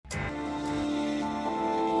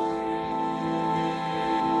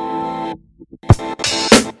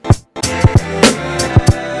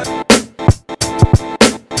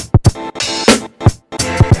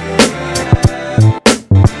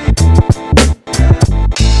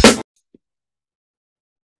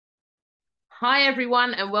Hi,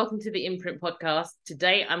 everyone, and welcome to the Imprint podcast.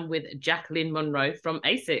 Today, I'm with Jacqueline Munroe from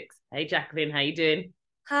Asics. Hey, Jacqueline, how you doing?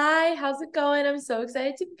 Hi, how's it going? I'm so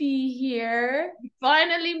excited to be here. You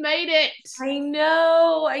finally made it. I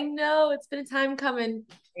know. It's been a time coming.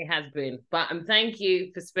 It has been, but thank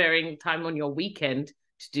you for sparing time on your weekend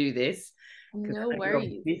to do this because No you're a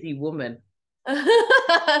worries. busy woman.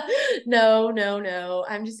 No.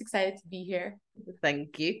 I'm just excited to be here.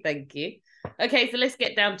 Thank you, thank you. Okay, so let's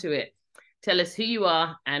get down to it. Tell us who you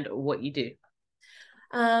are and what you do.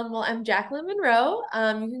 Well, I'm Jacqueline Munroe.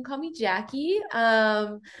 You can call me Jackie.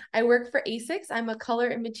 I work for Asics. I'm a color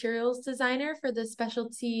and materials designer for the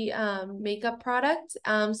specialty makeup product.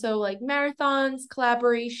 So like marathons,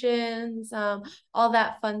 collaborations, all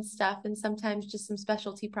that fun stuff, and sometimes just some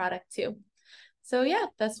specialty product too. So yeah,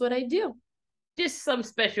 that's what I do. Just some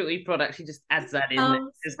specialty products. She just adds that in there.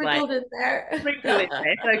 Just like Sprinkled in there. sprinkle it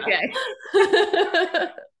there. Okay.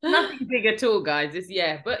 Nothing big at all, guys. It's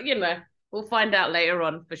but we'll find out later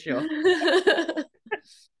on for sure.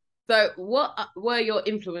 So, what were your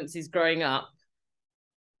influences growing up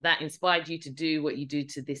that inspired you to do what you do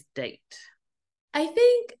to this date? I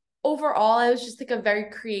think overall, I was just like a very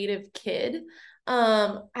creative kid.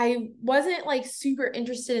 I wasn't like super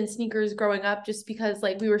interested in sneakers growing up just because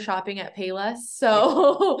like we were shopping at Payless. Yeah.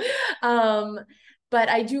 So, um, but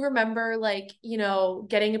I do remember like,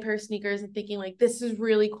 getting a pair of sneakers and thinking like this is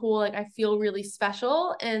really cool. Like I feel really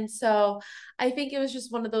special. And so I think it was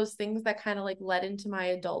just one of those things that kind of like led into my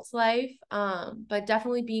adult life. But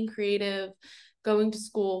definitely being creative, going to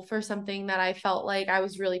school for something that I felt like I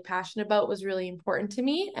was really passionate about was really important to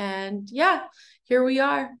me. And yeah, here we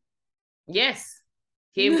are. Yes.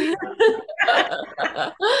 Here we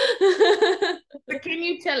are. So can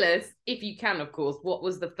you tell us, if you can, of course, what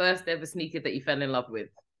was the first ever sneaker that you fell in love with?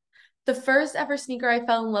 The first ever sneaker I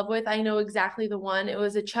fell in love with, I know exactly the one. It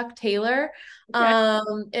was a Chuck Taylor. Okay.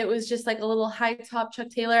 It was just like a little high top Chuck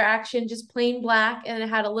Taylor action, just plain black, and it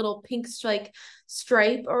had a little pink like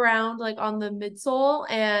stripe around like on the midsole.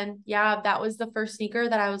 And yeah, that was the first sneaker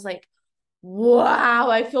that I was like, wow,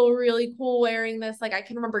 I feel really cool wearing this. Like I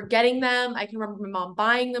can remember getting them. I can remember my mom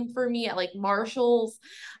buying them for me at like Marshall's.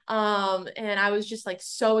 And I was just like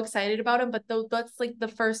so excited about them. But though that's like the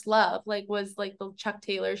first love, like was like the Chuck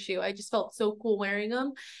Taylor shoe. I just felt so cool wearing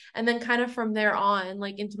them. And then kind of from there on,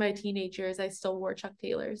 like into my teenage years, I still wore Chuck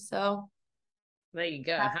Taylors. So There you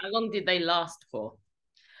go. How long did they last for?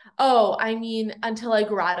 oh, I mean, until I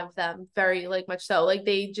grew out of them, very like much so. Like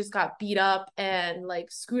they just got beat up and like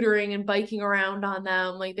scootering and biking around on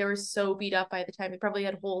them. Like they were so beat up by the time they probably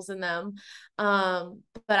had holes in them. But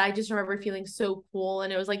I just remember feeling so cool.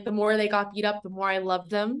 And it was like the more they got beat up, the more I loved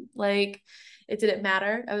them. Like it didn't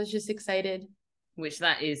matter. I was just excited. Which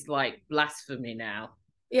that is like blasphemy now.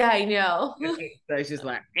 Yeah, I know. So it's just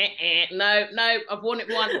like, no, I've worn it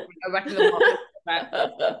once. Go back in the box.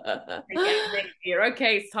 Again next year.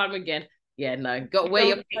 Okay, it's time again. Yeah, no, got to wear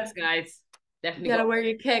your kicks, guys. You Definitely gotta got. wear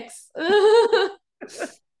your kicks.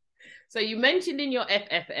 So you mentioned in your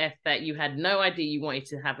FFF that you had no idea you wanted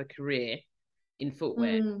to have a career in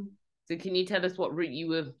footwear. Mm. So can you tell us what route you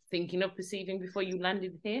were thinking of pursuing before you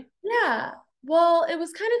landed here? Yeah. Well, it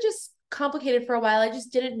was kind of just complicated for a while. I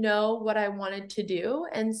just didn't know what I wanted to do.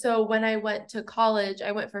 And so when I went to college,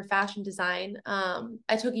 I went for fashion design.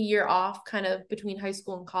 I took a year off kind of between high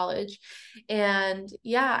school and college. And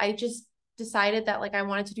yeah, I just decided that like I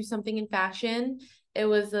wanted to do something in fashion. It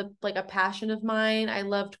was a passion of mine. I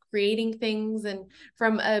loved creating things, and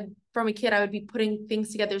from a kid I would be putting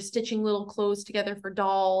things together, stitching little clothes together for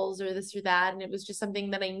dolls or this or that, and it was just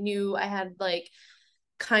something that I knew I had like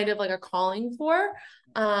kind of like a calling for.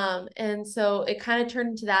 And so it kind of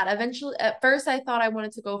turned into that. Eventually, at first, I thought I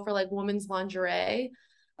wanted to go for like women's lingerie.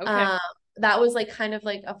 Okay. Um, that was like kind of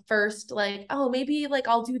like a first, like, oh, maybe like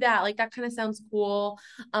I'll do that. Like that kind of sounds cool.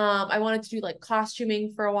 I wanted to do like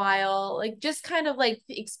costuming for a while, like just kind of like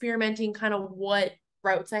experimenting kind of what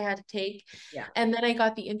routes I had to take. Yeah. And then I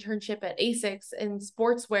got the internship at Asics, and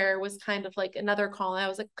sportswear was kind of like another call. I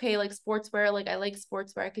was like, okay, like sportswear, like I like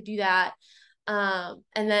sportswear, I could do that. And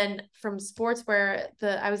then from sportswear,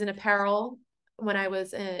 I was in apparel when I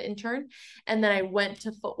was an intern, and then I went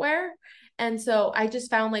to footwear. And so I just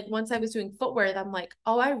found like once I was doing footwear, I'm like,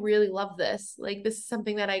 oh, I really love this. Like this is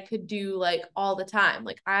something that I could do like all the time.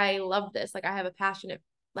 Like I love this. Like I have a passionate,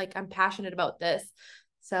 like I'm passionate about this.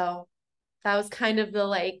 So that was kind of the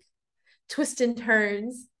like twist and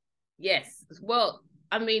turns. Yes. Well,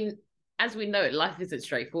 I mean, as we know, life isn't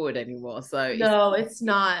straightforward anymore. So it's No, it's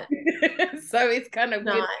not. so it's kind of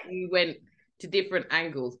good Not. that you went to different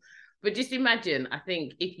angles. But just imagine, I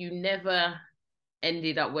think if you never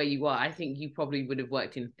ended up where you are, I think you probably would have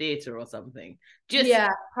worked in theatre or something. Just yeah,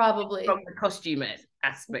 probably from the costume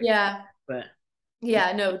aspect. Yeah. But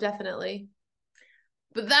Yeah, no, definitely.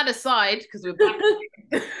 but that aside, because we're back.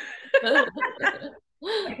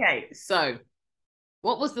 Okay, so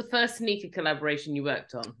what was the first sneaker collaboration you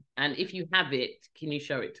worked on? And if you have it, can you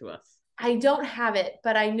show it to us? I don't have it,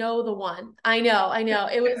 but I know the one. I know.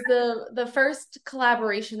 It was the first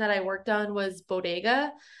collaboration that I worked on was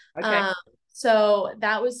Bodega. Okay. So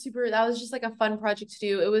that was just like a fun project to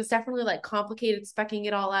do. It was definitely like complicated specking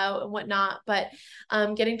it all out and whatnot, but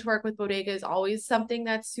getting to work with Bodega is always something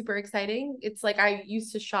that's super exciting. It's like I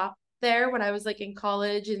used to shop there when I was like in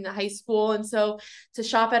college and high school. And so to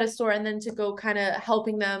shop at a store and then to go kind of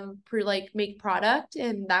helping them make product.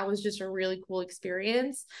 And that was just a really cool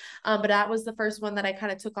experience. But that was the first one that I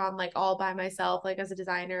kind of took on like all by myself, like as a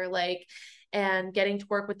designer, and getting to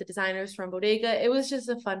work with the designers from Bodega. It was just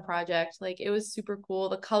a fun project. Like it was super cool.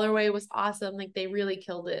 The colorway was awesome. Like they really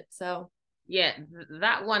killed it. So yeah,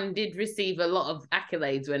 that one did receive a lot of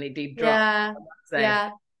accolades when it did drop. Yeah. Yeah.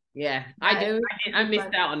 Yeah, I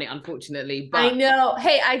missed out on it, unfortunately. But I know.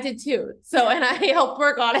 Hey, I did too. So, and I helped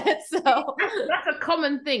work on it. So that's a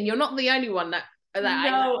common thing. You're not the only one that no, I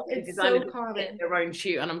know it's so common. Their own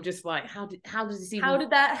shoot, and I'm just like, how does this even?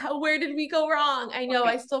 Where did we go wrong? I know.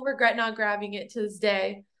 I still regret not grabbing it to this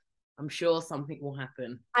day. I'm sure something will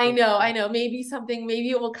happen. I know. Maybe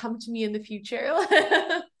it will come to me in the future.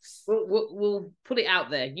 we'll put it out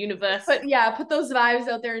there, universe. But put those vibes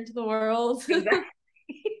out there into the world. Exactly.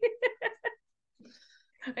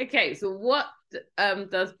 Okay, so what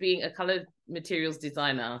does being a color materials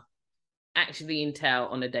designer actually entail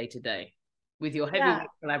on a day-to-day with your heavyweight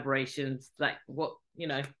collaborations? Like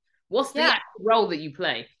what's the actual role that you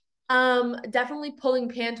play? Definitely pulling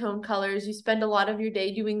Pantone colors. You spend a lot of your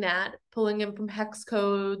day doing that, pulling them from hex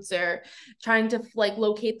codes or trying to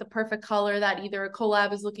locate the perfect color that either a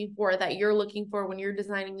collab is looking for, or that you're looking for when you're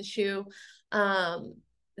designing the shoe.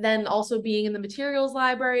 Then also being in the materials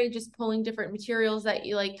library, just pulling different materials that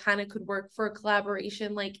you kind of could work for a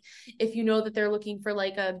collaboration. Like if you know that they're looking for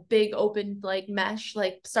a big open mesh,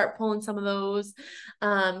 start pulling some of those,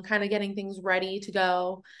 kind of getting things ready to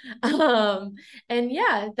go. And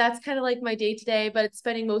that's kind of my day to day, but it's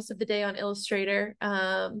spending most of the day on Illustrator,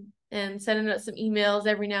 and sending out some emails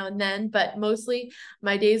every now and then, but mostly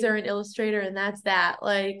my days are in Illustrator, and that's that.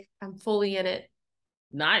 I'm fully in it.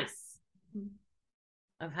 Nice.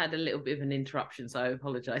 I've had a little bit of an interruption, so I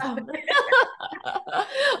apologize.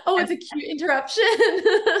 Oh, it's a cute interruption.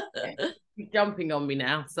 You're jumping on me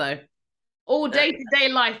now. So all day-to-day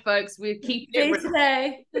life, folks, we keep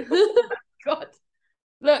day-to-day. God.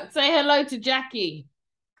 Look, say hello to Jackie.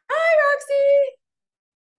 Hi,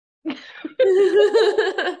 Roxy.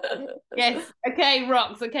 Yes. Okay,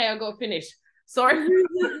 Rox. Okay, I've got to finish. Sorry.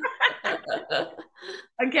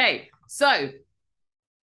 Okay, so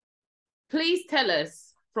please tell us,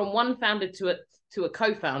 from one founder to a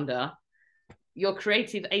co-founder, your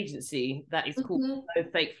creative agency that is called No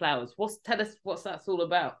Fake Flowers. Tell us what's that's all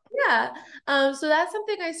about. Yeah. So that's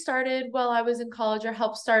something I started while I was in college, or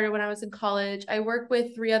helped start it when I was in college. I work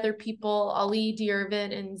with 3 other people, Ali,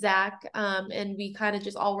 Deirvin, and Zach. And we kind of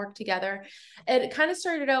just all work together. It kind of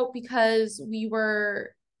started out because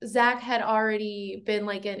Zach had already been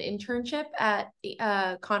an internship at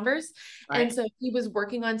Converse. Right. And so he was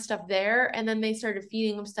working on stuff there, and then they started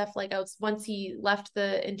feeding him stuff once he left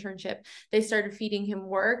the internship, they started feeding him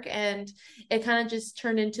work, and it kind of just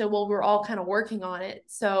turned into, well, we're all kind of working on it.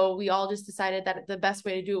 So we all just decided that the best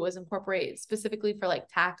way to do it was incorporate, specifically for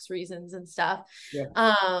tax reasons and stuff.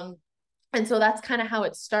 Yeah. And so that's kind of how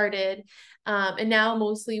it started. And now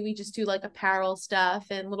mostly we just do apparel stuff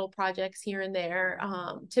and little projects here and there.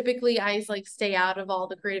 Typically I stay out of all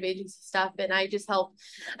the creative agency stuff, and I just help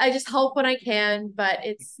when I can, but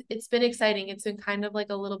it's been exciting. It's been kind of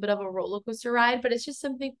a little bit of a roller coaster ride, but it's just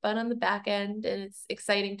something fun on the back end, and it's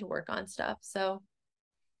exciting to work on stuff. So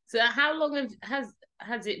how long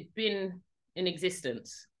has it been in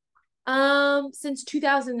existence? Since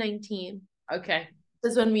 2019. Okay.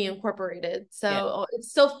 Is when we incorporated. So It's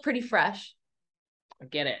still pretty fresh. I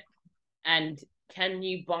get it. And can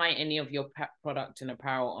you buy any of your product and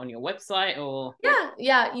apparel on your website, or?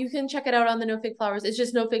 Yeah, you can check it out on the No Fake Flowers. It's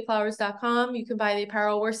just nofakeflowers.com. You can buy the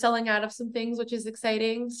apparel. We're selling out of some things, which is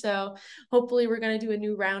exciting. So hopefully we're going to do a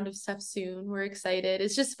new round of stuff soon. We're excited.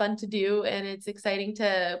 It's just fun to do, and it's exciting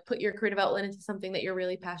to put your creative outlet into something that you're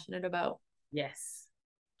really passionate about. Yes.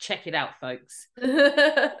 Check it out, folks.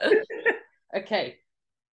 Okay.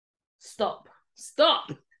 Stop.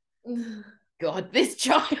 God, this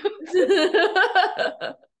child.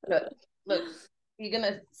 Look, You're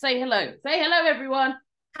gonna say hello. Say hello, everyone.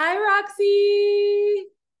 Hi, Roxy.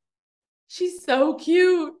 She's so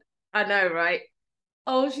cute. I know, right?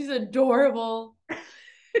 Oh, she's adorable.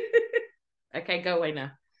 Okay, go away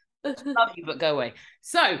now. Love you, but go away.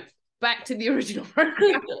 So back to the original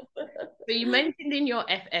program. So you mentioned in your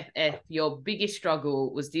FFF, your biggest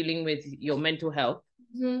struggle was dealing with your mental health.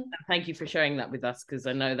 Mm-hmm. Thank you for sharing that with us, because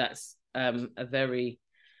I know that's a very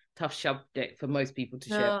tough subject for most people to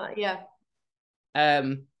share. Yeah.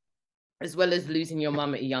 As well as losing your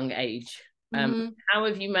mum at a young age. How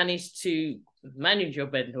have you managed to manage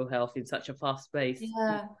your mental health in such a fast-paced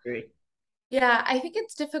industry? Yeah, I think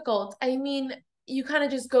it's difficult. I mean, you kind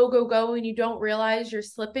of just go, and you don't realize you're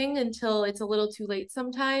slipping until it's a little too late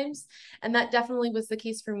sometimes. And that definitely was the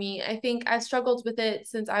case for me. I think I struggled with it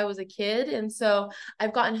since I was a kid. And so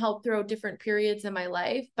I've gotten help throughout different periods in my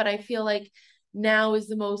life, but I feel like now is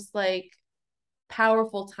the most like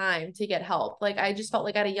powerful time to get help. Like I just felt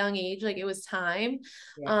like at a young age, like it was time.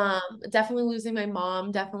 Yeah. Definitely losing my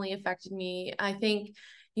mom definitely affected me. I think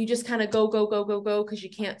you just kind of go because you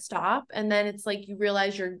can't stop. And then it's like you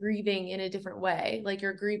realize you're grieving in a different way, like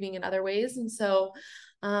you're grieving in other ways. And so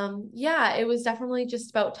yeah, it was definitely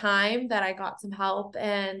just about time that I got some help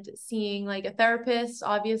and seeing like a therapist,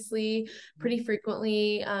 obviously, pretty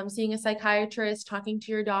frequently, seeing a psychiatrist, talking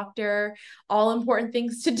to your doctor, all important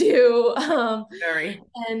things to do. Very.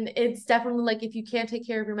 And it's definitely like if you can't take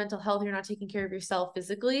care of your mental health, you're not taking care of yourself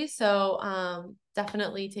physically. So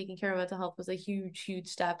definitely taking care of mental health was a huge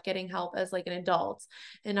step, getting help as like an adult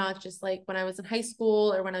and not just like when I was in high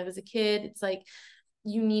school or when I was a kid. It's like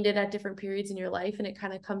you need it at different periods in your life and it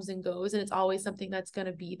kind of comes and goes, and it's always something that's going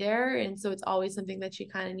to be there. And so it's always something that you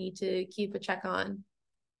kind of need to keep a check on.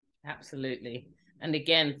 Absolutely. And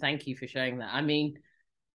again, thank you for sharing that. I mean,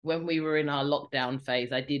 when we were in our lockdown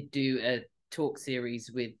phase, I did do a talk series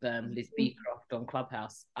with Liz Beecroft on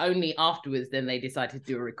Clubhouse. Only afterwards, then they decided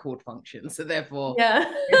to do a record function. So therefore, there's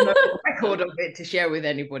no record of it to share with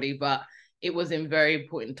anybody. But it was in very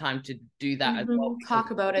important time to do that as well. Talk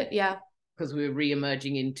about it, yeah. Because we were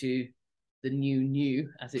re-emerging into the new,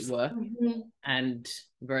 as it were, and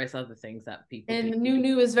various other things that people and do. the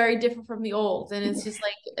new is very different from the old, and it's just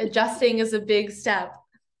like adjusting is a big step.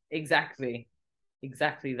 Exactly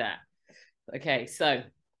that. Okay, so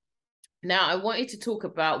now I wanted to talk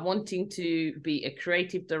about wanting to be a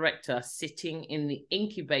creative director sitting in the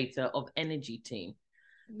incubator of energy team.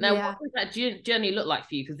 Now, what does that journey look like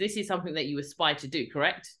for you? Because this is something that you aspire to do,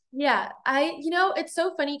 correct? Yeah, it's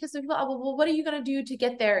so funny because people are, well, what are you going to do to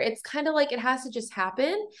get there? It's kind of like it has to just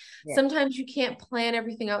happen. Yeah. Sometimes you can't plan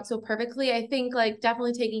everything out so perfectly. I think like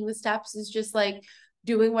definitely taking the steps is just like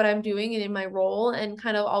doing what I'm doing and in my role and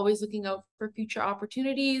kind of always looking out for future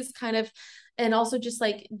opportunities, kind of, and also just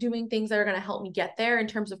like doing things that are going to help me get there in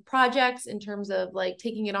terms of projects, in terms of like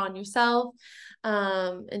taking it on yourself,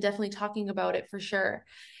 and definitely talking about it for sure.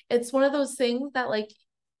 It's one of those things that like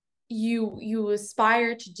you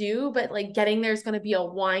aspire to do, but like getting there is going to be a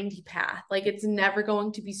windy path. Like it's never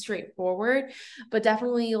going to be straightforward, but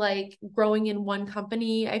definitely like growing in one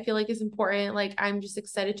company, I feel like is important. Like I'm just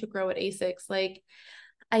excited to grow at Asics. Like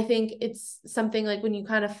I think it's something like when you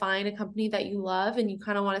kind of find a company that you love and you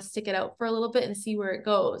kind of want to stick it out for a little bit and see where it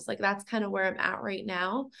goes. Like that's kind of where I'm at right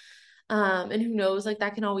now. And who knows, like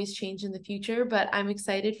that can always change in the future, but I'm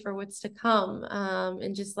excited for what's to come,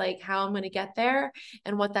 and just like how I'm going to get there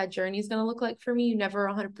and what that journey is going to look like for me. You never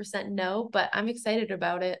 100% know, but I'm excited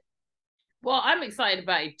about it. Well, I'm excited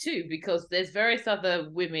about it too, because there's various other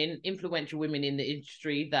women, influential women in the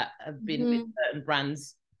industry that have been with certain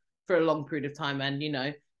brands for a long period of time. And,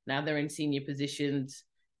 now they're in senior positions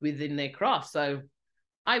within their craft. So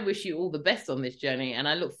I wish you all the best on this journey, and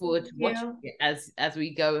I look forward to watching it as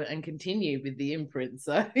we go and continue with the Imprint.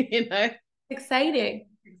 So, exciting.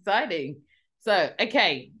 So,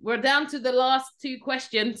 okay, we're down to the last two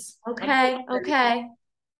questions. Okay.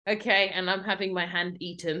 And I'm having my hand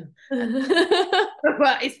eaten.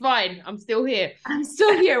 But it's fine. I'm still here.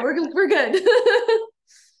 We're good.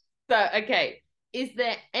 So, okay. Is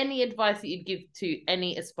there any advice that you'd give to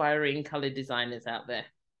any aspiring color designers out there?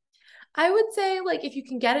 I would say like if you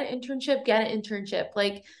can get an internship.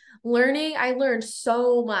 Like I learned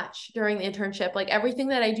so much during the internship. Like everything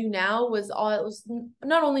that I do now it was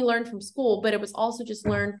not only learned from school, but it was also just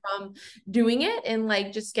learned from doing it and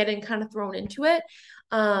like just getting kind of thrown into it.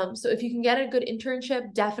 So if you can get a good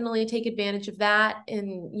internship, definitely take advantage of that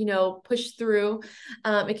and, push through.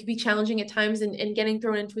 It can be challenging at times and getting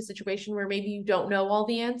thrown into a situation where maybe you don't know all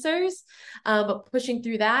the answers, but pushing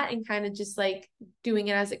through that and kind of just like doing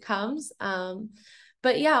it as it comes.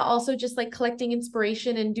 But yeah, also just like collecting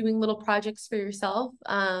inspiration and doing little projects for yourself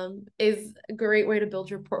is a great way to build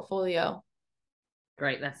your portfolio.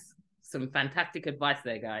 Great. That's some fantastic advice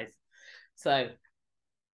there, guys. So,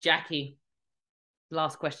 Jackie,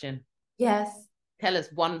 last question. Yes. Tell us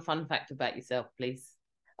one fun fact about yourself, please.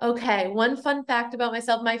 Okay, one fun fact about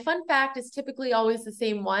myself. My fun fact is typically always the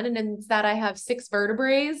same one, and it's that I have 6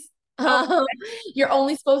 vertebrae. Oh, You're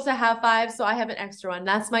only supposed to have 5, so I have an extra one.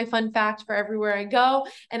 That's my fun fact for everywhere I go.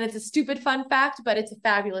 And it's a stupid fun fact, but it's a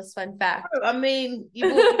fabulous fun fact. I mean,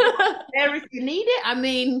 you've always there if you need it. I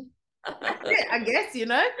mean, that's it, I guess, you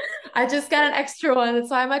know. I just got an extra one. That's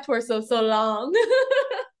why my torso so long.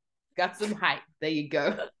 Got some height. There you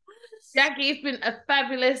go. Jackie, it's been a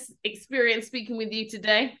fabulous experience speaking with you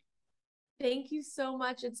today. Thank you so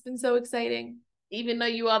much. It's been so exciting. Even though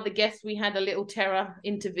you are the guest, we had a little terror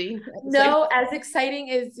intervene. No, as exciting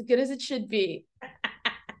as good as it should be.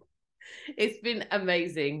 It's been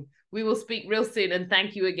amazing. We will speak real soon, and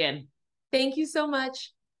thank you again. Thank you so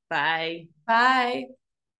much. Bye. Bye.